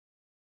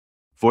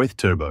Voith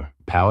Turbo,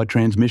 power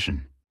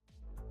transmission.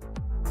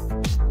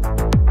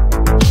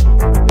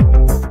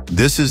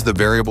 This is the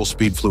variable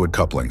speed fluid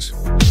couplings.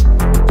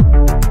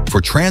 For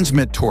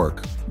transmit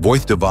torque,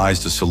 Voith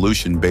devised a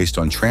solution based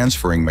on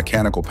transferring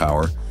mechanical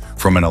power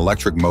from an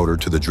electric motor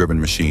to the driven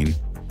machine,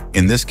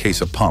 in this case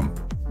a pump,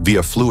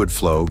 via fluid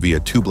flow via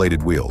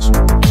two-bladed wheels.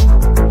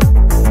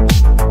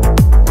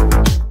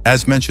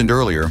 As mentioned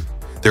earlier,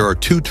 there are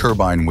two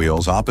turbine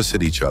wheels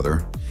opposite each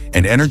other,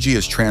 and energy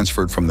is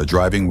transferred from the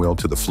driving wheel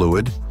to the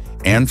fluid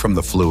and from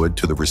the fluid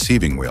to the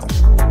receiving wheel.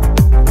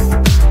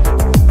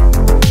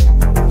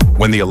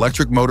 When the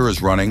electric motor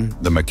is running,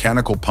 the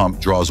mechanical pump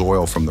draws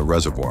oil from the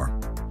reservoir.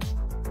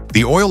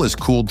 The oil is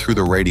cooled through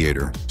the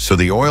radiator, so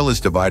the oil is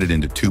divided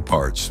into two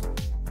parts.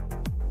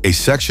 A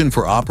section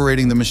for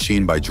operating the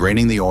machine by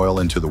draining the oil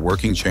into the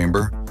working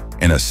chamber,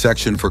 and a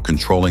section for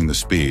controlling the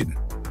speed.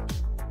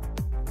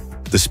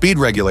 The speed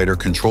regulator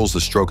controls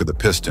the stroke of the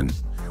piston,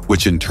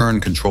 which in turn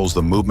controls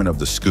the movement of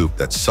the scoop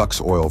that sucks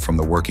oil from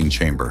the working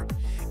chamber,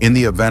 in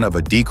the event of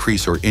a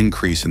decrease or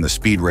increase in the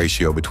speed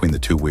ratio between the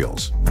two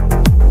wheels.